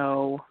when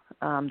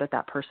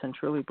that person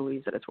truly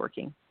believes that it's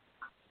working.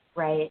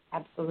 Right,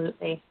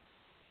 absolutely.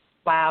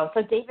 Wow.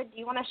 So, David, do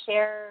you want to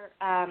share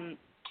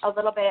a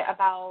little bit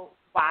about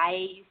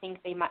why you think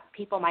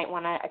people might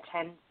want to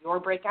attend your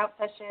breakout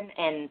session,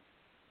 and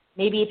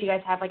maybe if you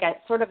guys have like a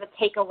sort of a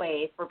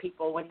takeaway for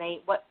people when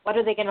what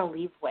are they going to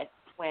leave with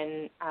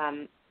when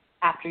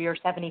after your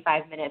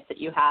 75 minutes that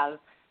you have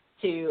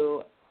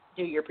to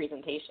do your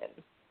presentation?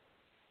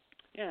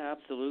 Yeah,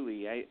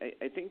 absolutely.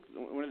 I think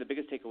one of the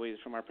biggest takeaways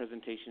from our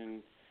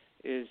presentation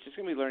is just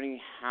going to be learning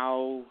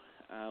how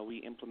we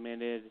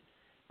implemented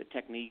the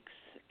techniques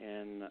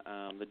and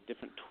the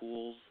different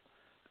tools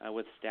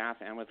with staff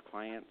and with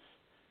clients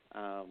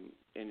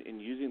in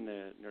using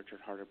the nurtured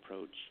heart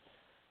approach,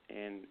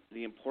 and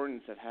the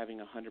importance of having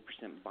 100%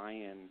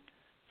 buy-in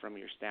from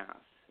your staff.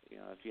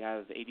 If you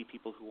have 80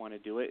 people who want to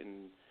do it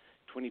and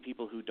 20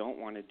 people who don't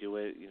want to do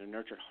it,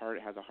 nurtured heart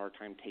has a hard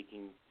time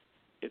taking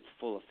its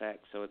full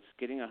effect. So it's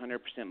getting 100%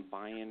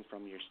 buy-in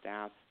from your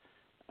staff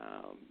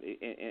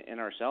and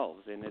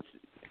ourselves, and it's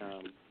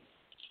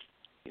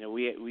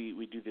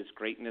we do this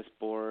greatness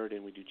board,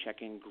 and we do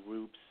check-in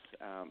groups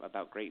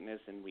about greatness,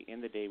 and we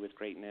end the day with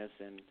greatness,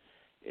 and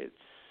it's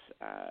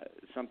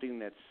something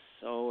that's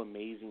so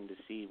amazing to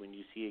see when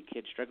you see a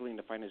kid struggling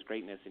to find his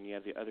greatness, and you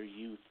have the other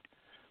youth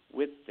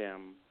with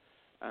them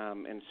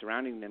and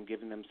surrounding them,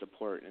 giving them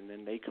support, and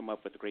then they come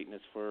up with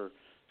greatness for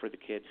the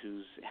kid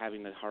who's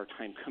having a hard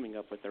time coming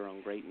up with their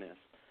own greatness.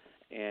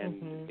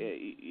 And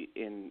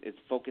it's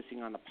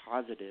focusing on the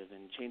positive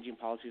and changing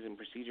policies and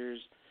procedures,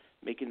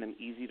 making them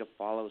easy to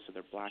follow so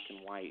they're black and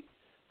white.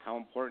 How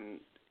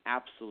important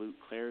absolute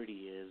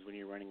clarity is when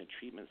you're running a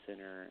treatment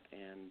center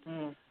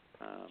and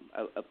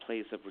a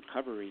place of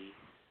recovery,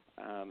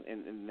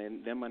 and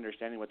then them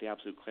understanding what the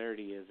absolute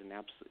clarity is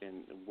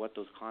and what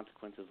those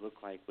consequences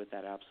look like with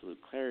that absolute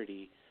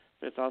clarity.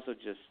 But it's also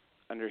just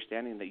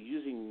understanding that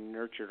using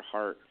nurtured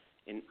heart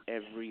in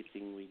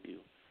everything we do,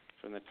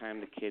 from the time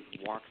the kid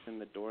walks in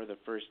the door the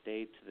first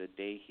day to the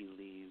day he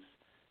leaves,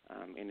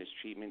 in his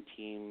treatment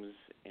teams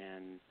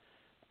and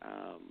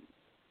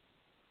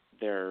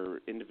their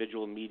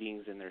individual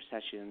meetings and their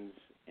sessions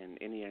and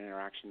any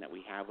interaction that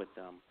we have with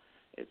them,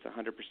 it's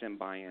 100%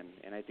 buy-in.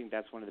 And I think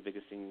that's one of the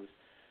biggest things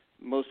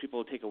most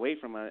people take away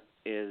from it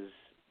is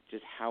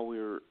just how we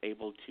were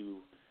able to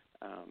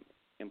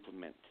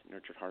implement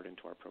Nurtured Heart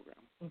into our program.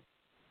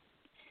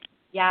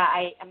 Yeah,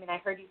 I mean, I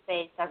heard you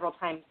say several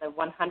times the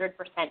 100%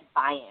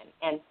 buy-in.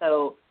 And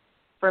so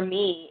for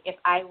me, if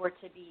I were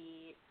to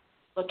be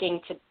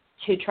looking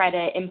to try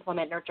to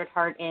implement Nurtured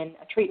Heart in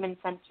a treatment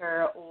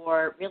center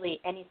or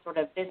really any sort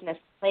of business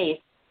place,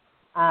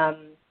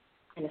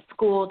 in a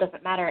school,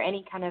 doesn't matter,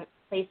 any kind of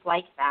place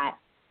like that,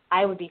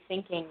 I would be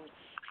thinking,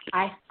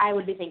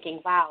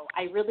 wow,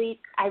 I really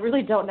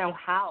don't know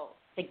how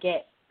to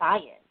get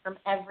buy-in from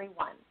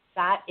everyone.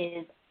 That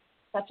is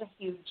such a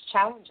huge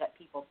challenge that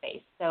people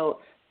face. So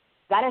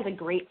that is a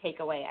great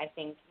takeaway, I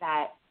think,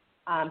 that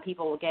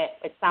people will get,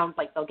 it sounds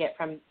like they'll get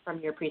from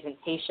your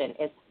presentation,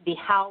 is the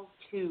how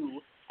to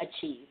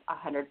achieve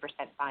 100%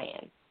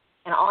 buy-in.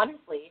 And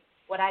honestly,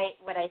 what I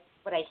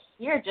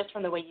hear just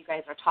from the way you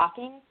guys are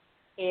talking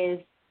is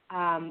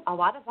a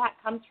lot of that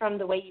comes from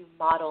the way you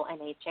model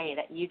NHA,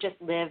 that you just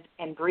live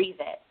and breathe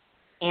it.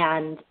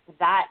 And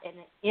that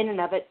in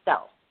and of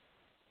itself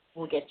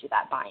will get you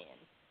that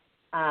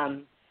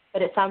buy-in.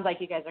 But it sounds like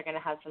you guys are going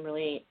to have some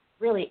really,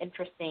 really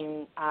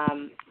interesting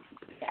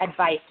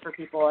advice for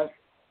people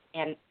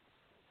and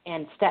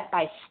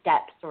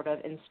step-by-step sort of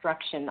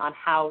instruction on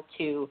how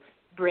to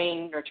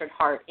bring Nurtured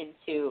Heart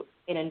into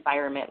an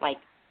environment like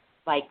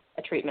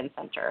a treatment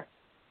center,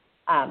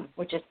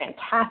 which is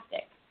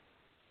fantastic.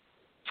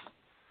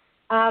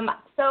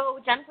 So,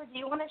 Jennifer, do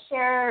you want to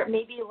share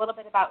maybe a little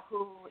bit about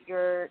who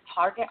your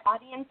target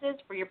audience is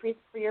for your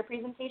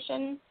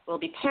presentation? Will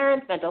it be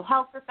parents, mental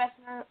health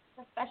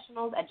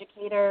professionals,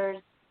 educators?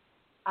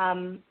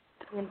 Can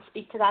you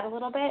speak to that a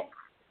little bit?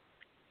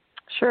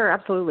 Sure,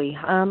 absolutely.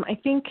 I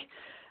think,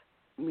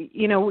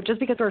 just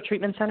because we're a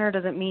treatment center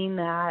doesn't mean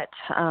that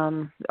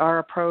our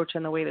approach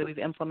and the way that we've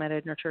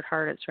implemented Nurtured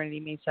Heart at Serenity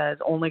Mesa is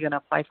only going to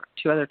apply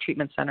to other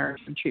treatment centers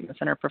and treatment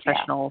center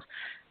professionals.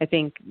 Yeah. I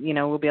think,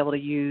 we'll be able to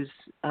use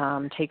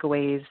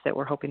takeaways that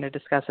we're hoping to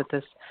discuss at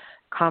this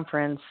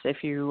conference.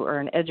 If you are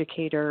an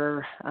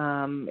educator,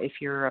 if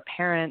you're a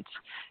parent,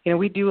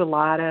 we do a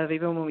lot of,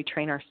 even when we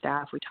train our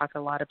staff, we talk a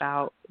lot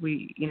about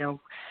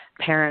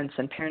parents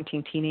and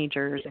parenting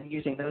teenagers and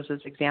using those as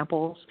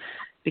examples,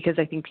 because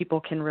I think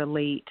people can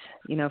relate.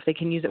 If they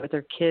can use it with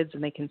their kids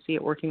and they can see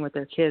it working with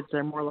their kids,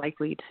 they're more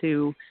likely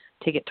to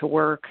take it to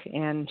work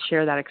and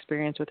share that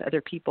experience with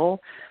other people.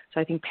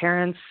 So I think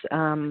parents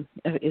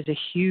is a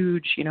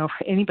huge, for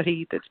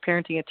anybody that's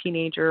parenting a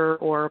teenager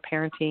or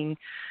parenting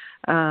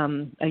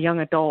a young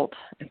adult,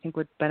 I think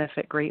would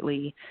benefit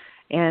greatly.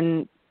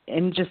 And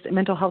just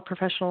mental health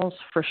professionals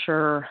for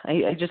sure.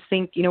 I just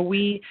think, a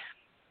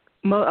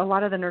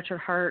lot of the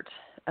Nurtured Heart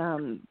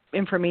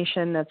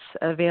information that's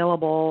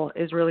available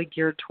is really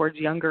geared towards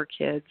younger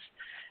kids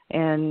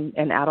and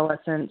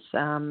adolescents,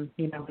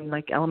 in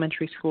like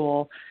elementary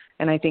school.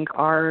 And I think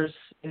ours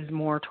is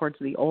more towards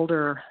the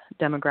older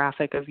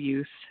demographic of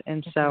youth.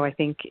 And so I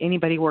think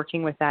anybody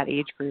working with that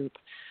age group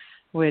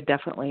would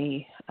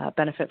definitely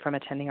benefit from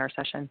attending our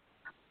session.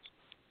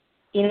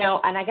 You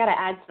know, and I got to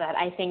add to that,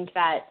 I think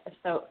that,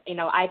 so, you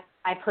know, I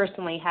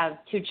personally have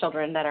 2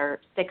 children that are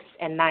 6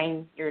 and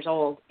 9 years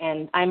old,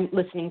 and I'm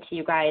listening to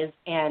you guys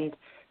and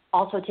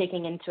also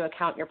taking into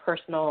account your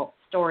personal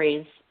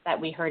stories that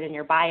we heard in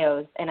your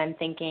bios, and I'm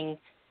thinking,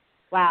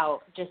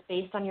 wow, just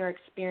based on your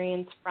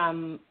experience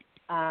from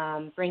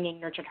bringing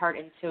Nurtured Heart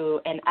into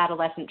an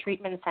adolescent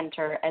treatment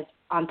center,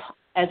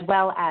 as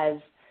well as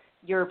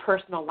your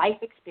personal life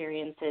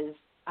experiences,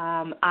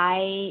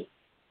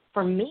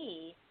 for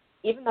me,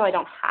 even though I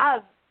don't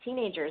have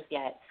teenagers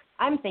yet,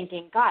 I'm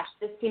thinking, gosh,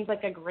 this seems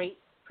like a great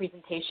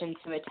presentation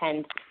to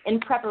attend in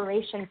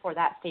preparation for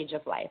that stage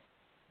of life.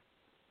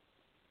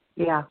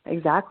 Yeah,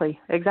 exactly.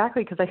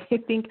 Because I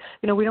think,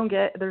 you know,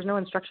 there's no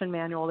instruction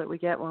manual that we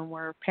get when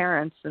we're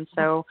parents. And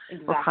so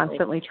we're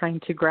constantly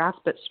trying to grasp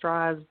at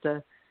straws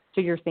to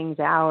figure things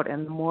out.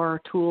 And the more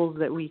tools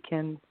that we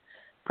can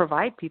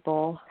provide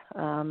people,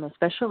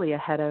 especially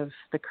ahead of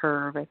the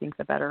curve, I think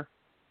the better.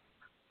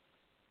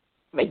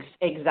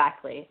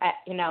 Exactly.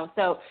 You know,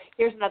 so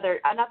here's another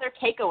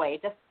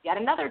takeaway, just yet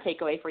another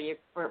takeaway for you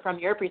from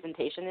your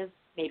presentation is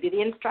maybe the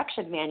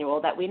instruction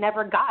manual that we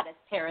never got as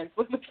parents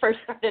when we first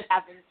started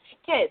having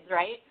kids,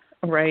 right?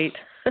 Right.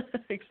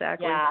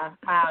 Exactly. Yeah.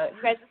 Wow.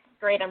 You guys, this is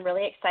great. I'm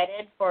really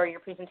excited for your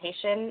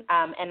presentation,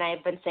 and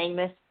I've been saying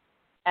this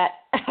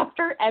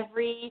after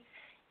every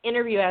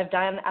interview I've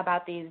done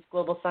about these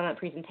Global Summit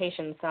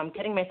presentations, so I'm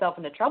getting myself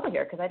into trouble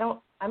here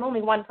because I'm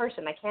only one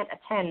person. I can't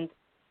attend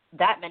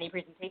that many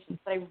presentations,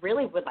 but I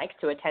really would like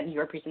to attend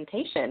your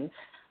presentation.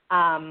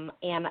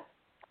 And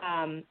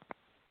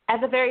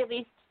at the very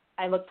least,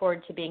 I look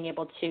forward to being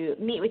able to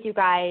meet with you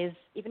guys.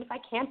 Even if I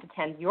can't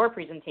attend your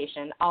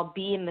presentation, I'll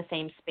be in the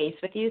same space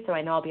with you, so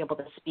I know I'll be able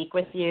to speak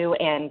with you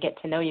and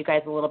get to know you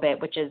guys a little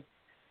bit, which is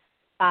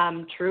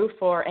true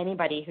for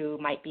anybody who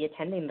might be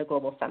attending the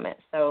Global Summit.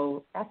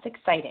 So that's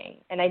exciting.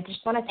 And I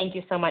just want to thank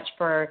you so much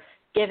for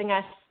giving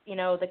us, you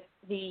know,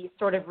 the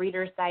sort of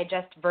Reader's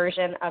Digest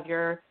version of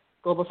your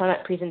Global Summit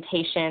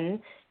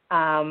presentation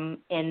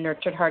in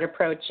Nurtured Heart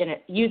Approach,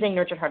 using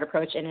Nurtured Heart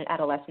Approach in an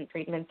adolescent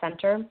treatment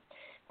center.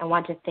 I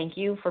want to thank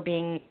you for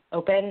being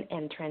open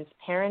and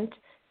transparent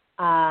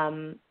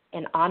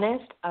and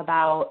honest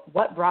about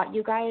what brought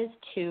you guys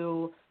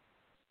to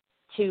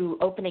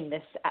opening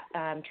this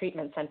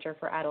treatment center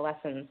for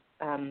adolescents.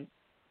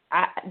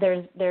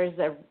 There's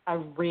a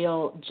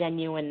real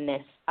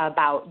genuineness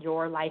about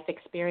your life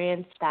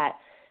experience that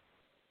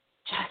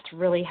just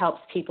really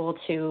helps people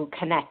to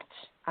connect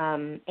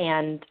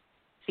and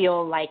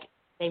feel like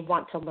they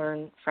want to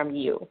learn from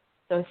you.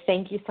 So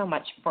thank you so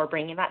much for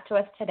bringing that to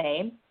us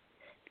today.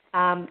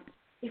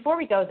 Before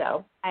we go,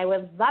 though, I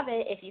would love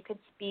it if you could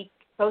speak,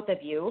 both of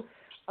you,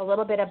 a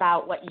little bit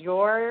about what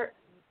you're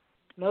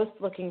most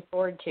looking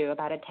forward to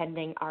about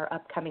attending our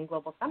upcoming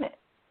Global Summit.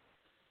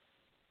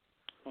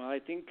 Well, I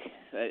think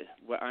that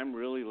what I'm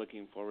really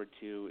looking forward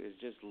to is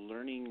just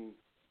learning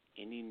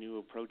any new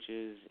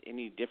approaches,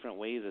 any different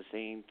ways of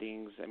saying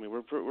things. I mean,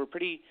 we're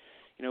pretty,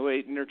 you know,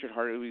 at Nurtured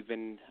Heart, we've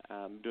been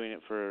doing it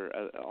for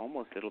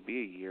almost, it'll be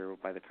a year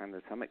by the time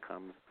the summit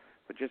comes,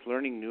 but just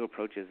learning new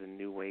approaches and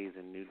new ways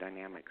and new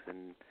dynamics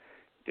and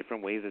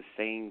different ways of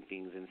saying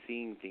things and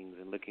seeing things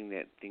and looking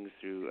at things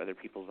through other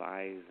people's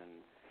eyes.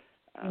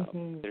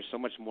 And there's so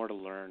much more to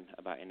learn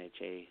about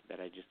NHA that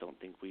I just don't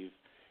think we've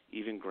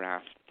even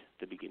grasped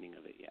the beginning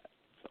of it yet.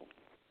 So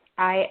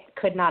I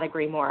could not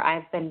agree more.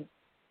 I've been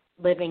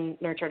living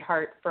Nurtured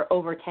Heart for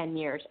over 10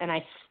 years, and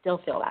I still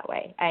feel that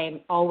way. I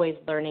am always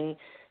learning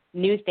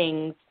new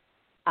things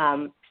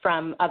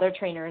from other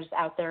trainers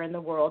out there in the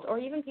world, or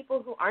even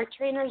people who aren't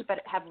trainers but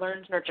have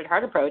learned Nurtured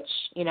Heart Approach.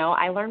 You know,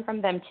 I learn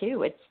from them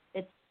too.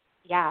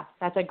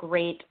 That's a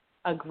great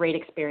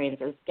experience,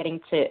 is getting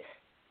to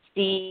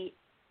see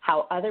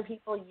how other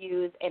people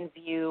use and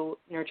view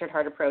Nurtured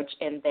Heart Approach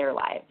in their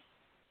lives.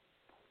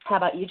 How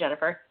about you,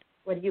 Jennifer?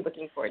 What are you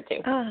looking forward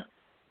to?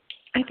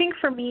 I think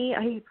for me,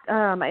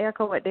 I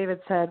echo what David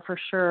said for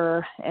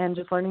sure, and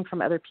just learning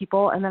from other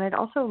people. And then I'd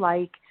also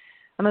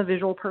I'm a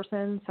visual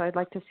person, so I'd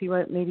like to see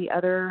what maybe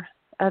other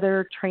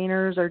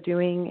trainers are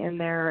doing in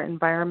their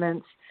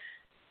environments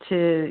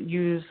to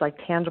use like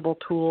tangible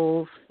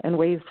tools and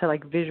ways to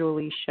like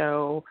visually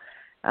show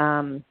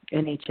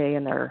NHA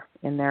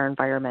in their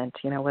environment.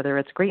 You know, whether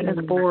it's greatness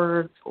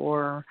boards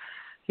or,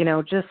 you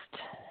know, just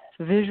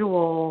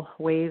visual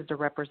ways to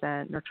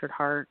represent Nurtured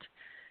Heart.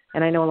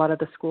 And I know a lot of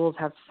the schools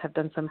have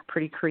done some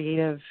pretty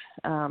creative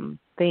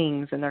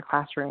things in their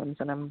classrooms,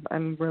 and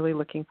I'm really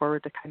looking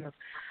forward to kind of,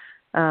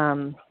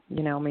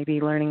 you know,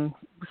 maybe learning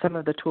some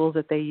of the tools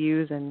that they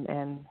use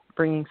and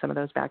bringing some of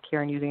those back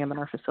here and using them in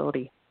our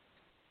facility.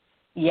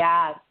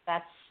 Yeah,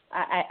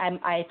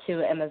 I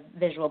too am a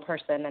visual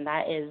person, and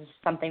that is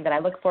something that I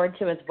look forward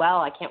to as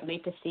well. I can't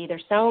wait to see.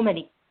 There's so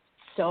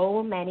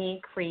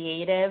many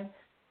creative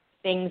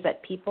things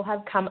that people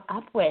have come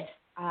up with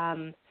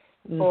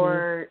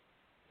for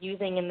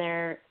using in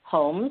their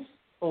homes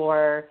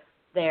or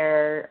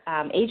their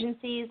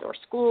agencies or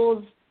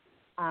schools.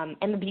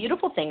 And the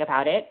beautiful thing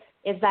about it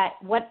is that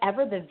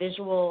whatever the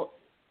visual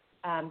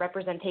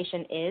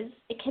representation is,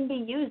 it can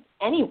be used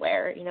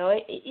anywhere. You know,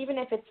 even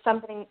if it's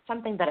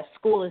something that a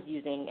school is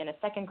using in a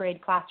second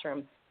grade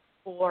classroom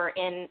or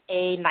in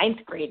a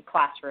ninth grade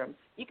classroom,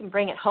 you can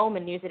bring it home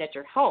and use it at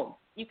your home.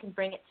 You can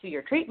bring it to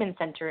your treatment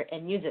center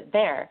and use it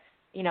there.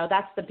 You know,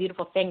 that's the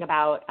beautiful thing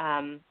about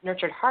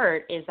Nurtured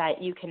Heart, is that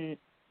you can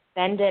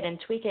bend it and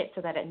tweak it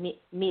so that it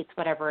meets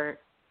whatever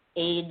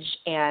age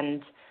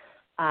and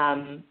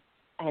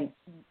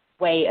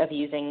way of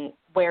using,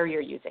 where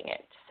you're using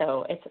it.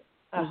 So it's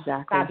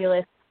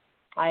fabulous.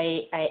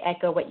 I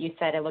echo what you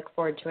said. I look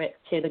forward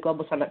to the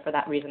Global Summit for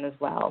that reason as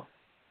well.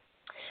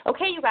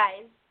 Okay, you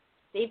guys,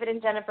 David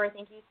and Jennifer,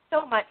 thank you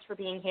so much for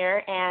being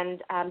here,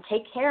 and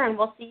take care, and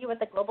we'll see you at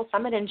the Global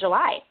Summit in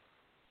July.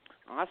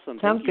 Awesome.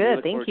 Sounds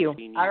good. Thank you.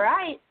 All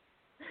right.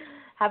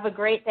 Have a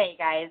great day,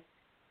 guys.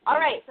 All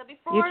right, so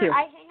before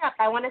I hang up,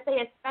 I want to say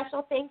a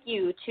special thank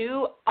you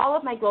to all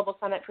of my Global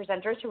Summit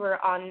presenters who are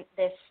on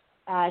this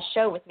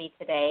show with me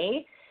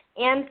today.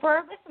 And for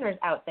our listeners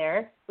out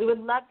there, we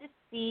would love to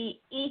see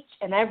each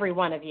and every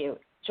one of you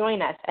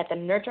join us at the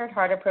Nurtured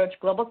Heart Approach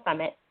Global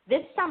Summit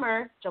this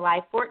summer,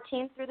 July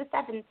 14th through the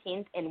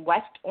 17th in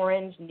West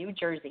Orange, New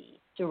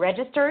Jersey. To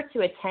register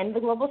to attend the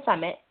Global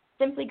Summit,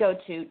 simply go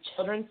to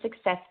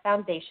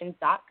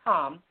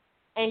childrensuccessfoundation.com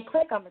and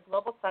click on the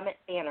Global Summit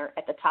banner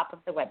at the top of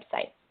the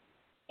website.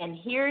 And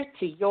here's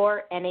to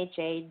your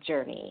NHA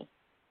journey.